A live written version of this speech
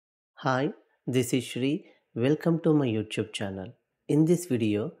Hi, this is Shri. Welcome to my YouTube channel. In this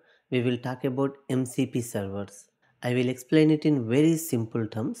video, we will talk about MCP servers. I will explain it in very simple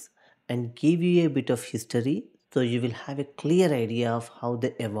terms and give you a bit of history so you will have a clear idea of how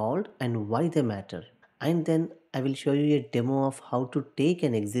they evolved and why they matter. And then I will show you a demo of how to take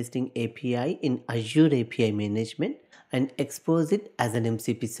an existing API in Azure API Management and expose it as an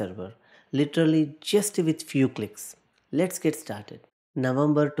MCP server, literally just with few clicks. Let's get started.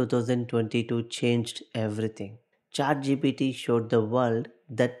 November 2022 changed everything. ChatGPT showed the world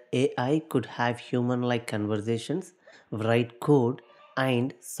that AI could have human like conversations, write code,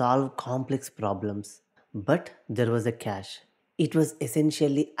 and solve complex problems. But there was a catch. It was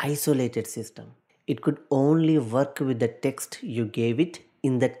essentially isolated system. It could only work with the text you gave it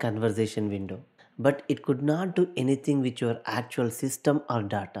in that conversation window, but it could not do anything with your actual system or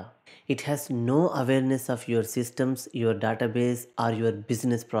data. It has no awareness of your systems, your database, or your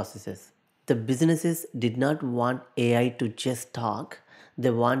business processes. The businesses did not want AI to just talk, they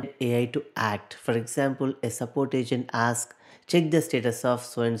wanted AI to act. For example, a support agent asks, check the status of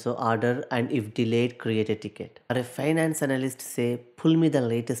so and so order and if delayed, create a ticket. Or a finance analyst say, pull me the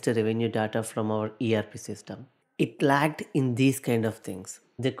latest revenue data from our ERP system. It lacked in these kind of things.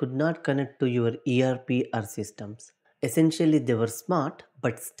 They could not connect to your ERP or systems. Essentially, they were smart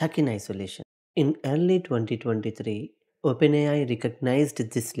but stuck in isolation. In early 2023, OpenAI recognized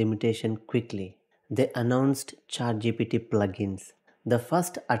this limitation quickly. They announced ChatGPT plugins, the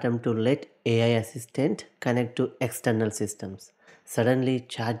first attempt to let AI assistant connect to external systems. Suddenly,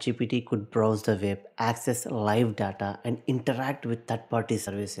 ChatGPT could browse the web, access live data, and interact with third party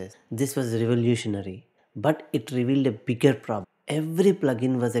services. This was revolutionary, but it revealed a bigger problem. Every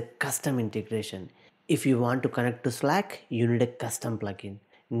plugin was a custom integration. If you want to connect to Slack, you need a custom plugin.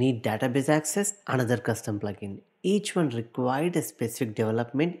 Need database access? Another custom plugin. Each one required a specific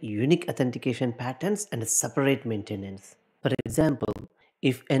development, unique authentication patterns, and a separate maintenance. For example,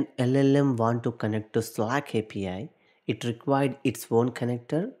 if an LLM want to connect to Slack API, it required its own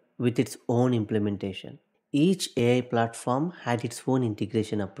connector with its own implementation. Each AI platform had its own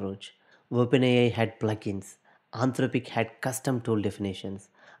integration approach. OpenAI had plugins, Anthropic had custom tool definitions,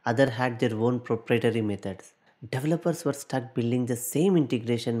 others had their own proprietary methods. Developers were stuck building the same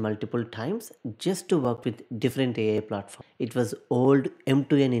integration multiple times just to work with different AI platforms. It was old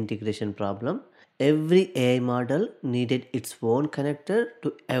M2N integration problem. Every AI model needed its own connector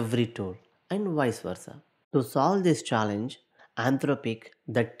to every tool and vice versa. To solve this challenge, Anthropic,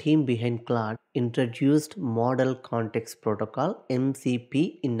 the team behind Claude, introduced Model Context Protocol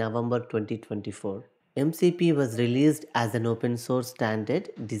 (MCP) in November 2024. MCP was released as an open source standard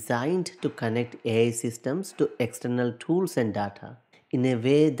designed to connect AI systems to external tools and data in a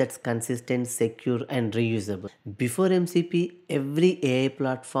way that's consistent, secure, and reusable. Before MCP, every AI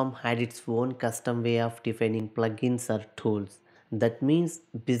platform had its own custom way of defining plugins or tools. That means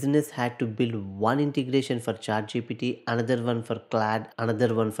business had to build one integration for ChatGPT, another one for Claude,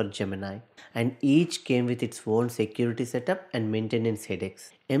 another one for Gemini, and each came with its own security setup and maintenance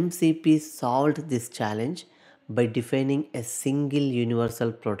headaches. MCP solved this challenge by defining a single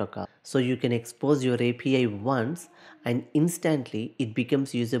universal protocol. So you can expose your API once and instantly it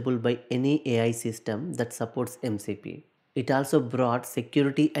becomes usable by any AI system that supports MCP. It also brought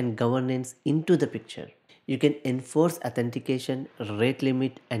security and governance into the picture. You can enforce authentication, rate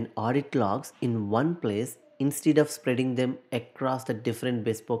limit, and audit logs in one place instead of spreading them across the different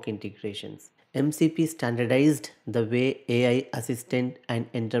bespoke integrations. MCP standardized the way AI assistant and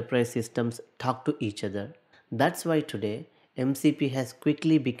enterprise systems talk to each other. That's why today MCP has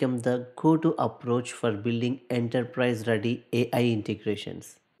quickly become the go-to approach for building enterprise-ready AI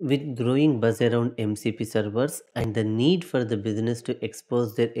integrations. With growing buzz around MCP servers and the need for the business to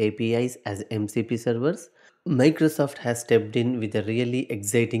expose their APIs as MCP servers, Microsoft has stepped in with a really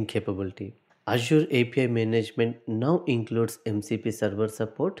exciting capability. Azure API Management now includes MCP server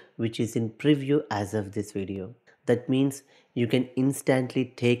support, which is in preview as of this video. That means you can instantly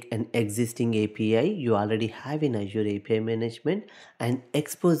take an existing API you already have in Azure API Management and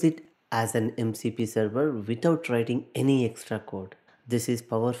expose it as an MCP server without writing any extra code. This is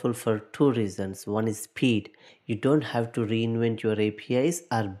powerful for two reasons. One is speed. You don't have to reinvent your APIs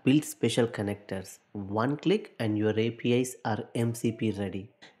or build special connectors. One click and your APIs are MCP ready.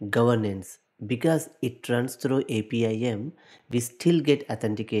 Governance. Because it runs through APIM, we still get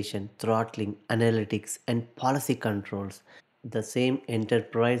authentication, throttling, analytics, and policy controls. The same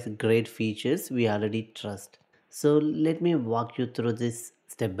enterprise grade features we already trust. So let me walk you through this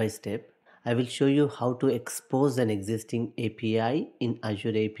step by step. I will show you how to expose an existing API in Azure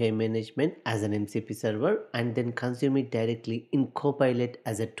API Management as an MCP server and then consume it directly in Copilot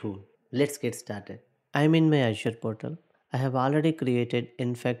as a tool. Let's get started. I'm in my Azure portal. I have already created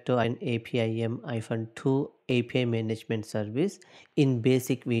Infacto and APIM-2 API Management Service in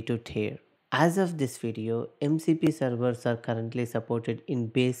basic V2 tier. As of this video, MCP servers are currently supported in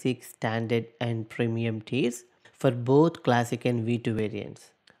basic, standard and premium tiers for both classic and V2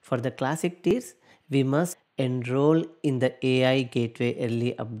 variants. For the classic tiers, we must enroll in the AI Gateway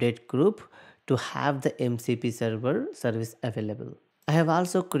Early Update group to have the MCP server service available. I have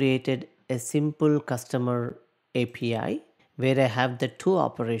also created a simple customer API where I have the two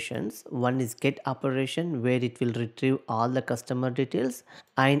operations. One is get operation where it will retrieve all the customer details,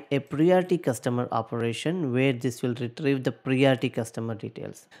 and a priority customer operation where this will retrieve the priority customer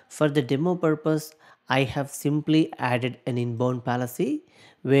details. For the demo purpose, I have simply added an inbound policy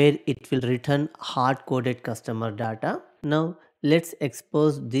where it will return hard coded customer data. Now let's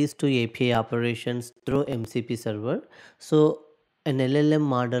expose these two API operations through MCP server. So an LLM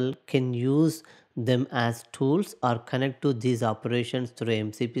model can use them as tools or connect to these operations through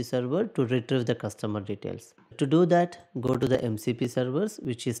MCP server to retrieve the customer details. To do that, go to the MCP servers,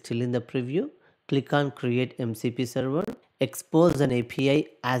 which is still in the preview. Click on create MCP server, expose an API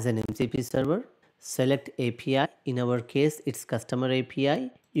as an MCP server, select API. In our case, it's customer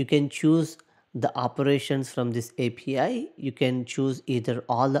API. You can choose the operations from this API. You can choose either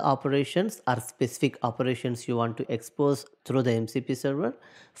all the operations or specific operations you want to expose through the MCP server.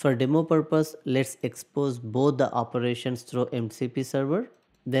 For demo purpose, let's expose both the operations through MCP server.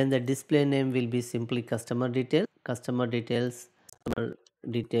 Then the display name will be simply customer details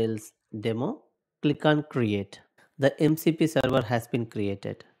demo. Click on create. The MCP server has been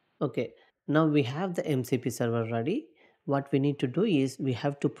created. Okay, now we have the MCP server ready. What we need to do is we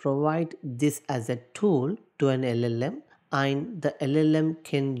have to provide this as a tool to an LLM, and the LLM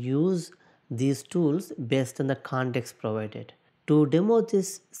can use these tools based on the context provided. To demo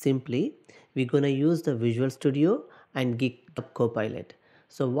this simply, we're going to use the Visual Studio and GitHub Copilot.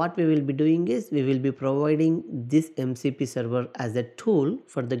 So what we will be doing is we will be providing this MCP server as a tool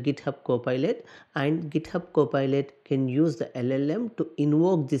for the GitHub Copilot, and GitHub Copilot can use the LLM to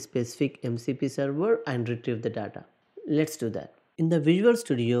invoke this specific MCP server and retrieve the data. Let's do that. In the Visual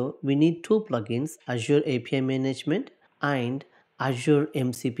Studio, we need two plugins, Azure API Management and Azure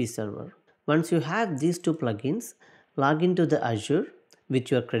MCP Server. Once you have these two plugins, log into the Azure with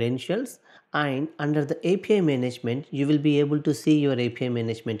your credentials, and under the API Management, you will be able to see your API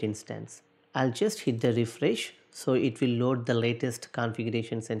Management instance. I'll just hit the refresh so it will load the latest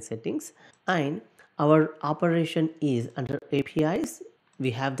configurations and settings, and our operation is under APIs. We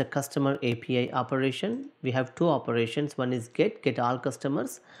have the customer API operation. We have two operations. One is get all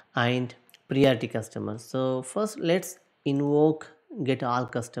customers, and priority customers. So first let's invoke get all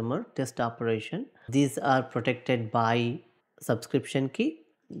customer test operation. These are protected by subscription key.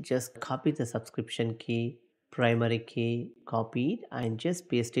 Just copy the subscription key, primary key, copy it and just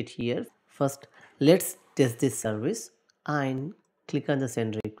paste it here. First let's test this service and click on the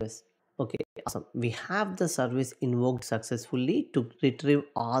send request. Okay, awesome. We have the service invoked successfully to retrieve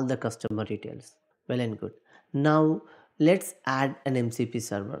all the customer details. Well and good. Now let's add an MCP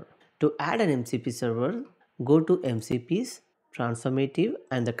server. To add an MCP server, go to MCPs, transformative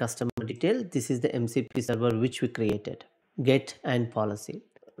and the customer detail. This is the MCP server which we created. Get and policy.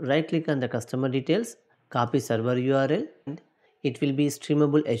 Right click on the customer details, copy server URL, and it will be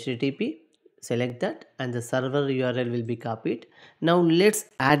streamable HTTP. Select that and the server URL will be copied. Now let's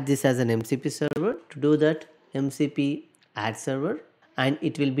add this as an MCP server. To do that, MCP add server, and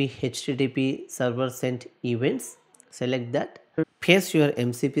it will be HTTP server sent events. Select that, paste your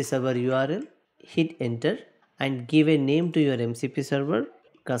MCP server URL, hit enter and give a name to your MCP server,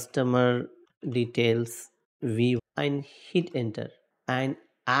 customer details v, and hit enter and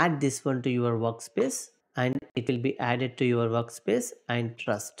add this one to your workspace, and it will be added to your workspace and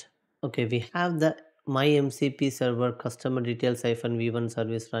trust. Okay, we have the my MCP server customer details -v1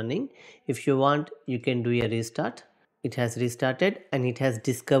 service running. If you want, you can do a restart. It has restarted and it has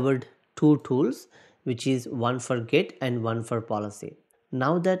discovered two tools, which is one for get and one for policy.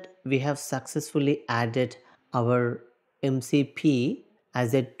 Now that we have successfully added our MCP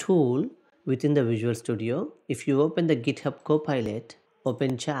as a tool within the Visual Studio, if you open the GitHub Copilot,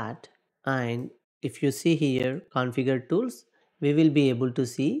 open chat, and if you see here configure tools, we will be able to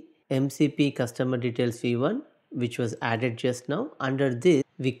see MCP customer details v1, which was added just now. Under this,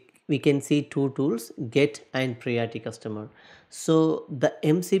 we can see two tools, get and priority customer. So the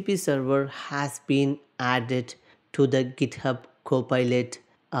MCP server has been added to the GitHub Copilot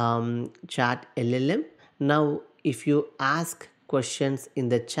chat LLM. Now if you ask questions in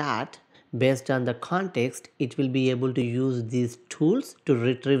the chat, Based on the context, it will be able to use these tools to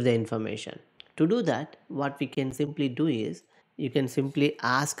retrieve the information. To do that, what we can simply do is, you can simply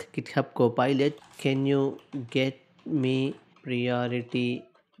ask GitHub Copilot, can you get me priority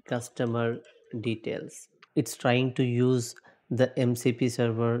customer details? It's trying to use the MCP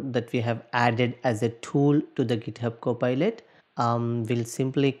server that we have added as a tool to the GitHub Copilot. We'll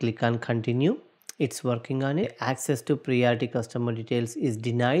simply click on continue. It's working on it. Access to priority customer details is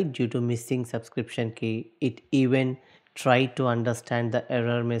denied due to missing subscription key. It even tried to understand the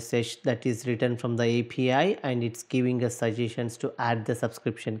error message that is written from the API, and it's giving us suggestions to add the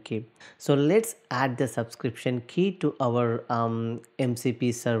subscription key. So let's add the subscription key to our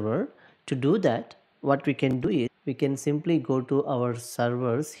MCP server. To do that, what we can do is, we can simply go to our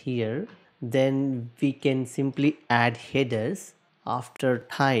servers here, then we can simply add headers. After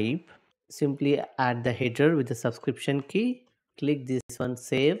type, simply add the header with the subscription key, click this one,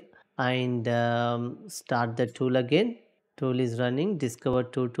 save, and start the tool again. Tool is running, discover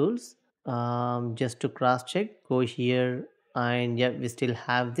two tools. Just to cross check, go here, and yeah, we still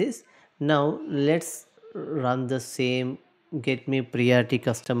have this. Now let's run the same, get me priority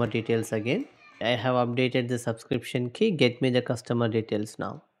customer details again. I have updated the subscription key, get me the customer details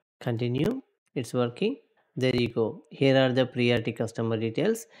now. Continue, it's working. There you go. Here are the priority customer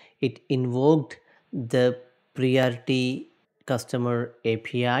details. It invoked the priority customer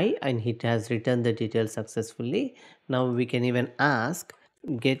API and it has returned the details successfully. Now we can even ask,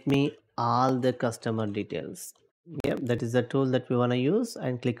 get me all the customer details. Yeah, that is the tool that we want to use,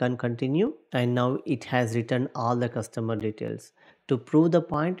 and click on continue, and now it has written all the customer details. To prove the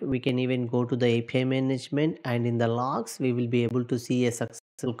point, we can even go to the API management, and in the logs we will be able to see a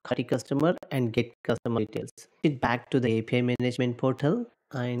successful customer and get customer details. It back to the API management portal,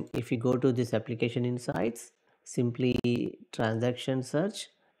 and if you go to this application insights, simply transaction search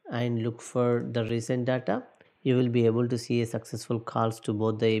and look for the recent data. You will be able to see a successful calls to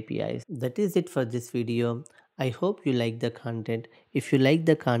both the APIs. That is it for this video. I hope you like the content. If you like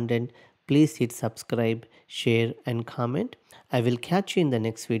the content, please hit subscribe, share and comment. I will catch you in the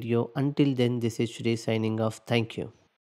next video. Until then, this is Shri signing off. Thank you.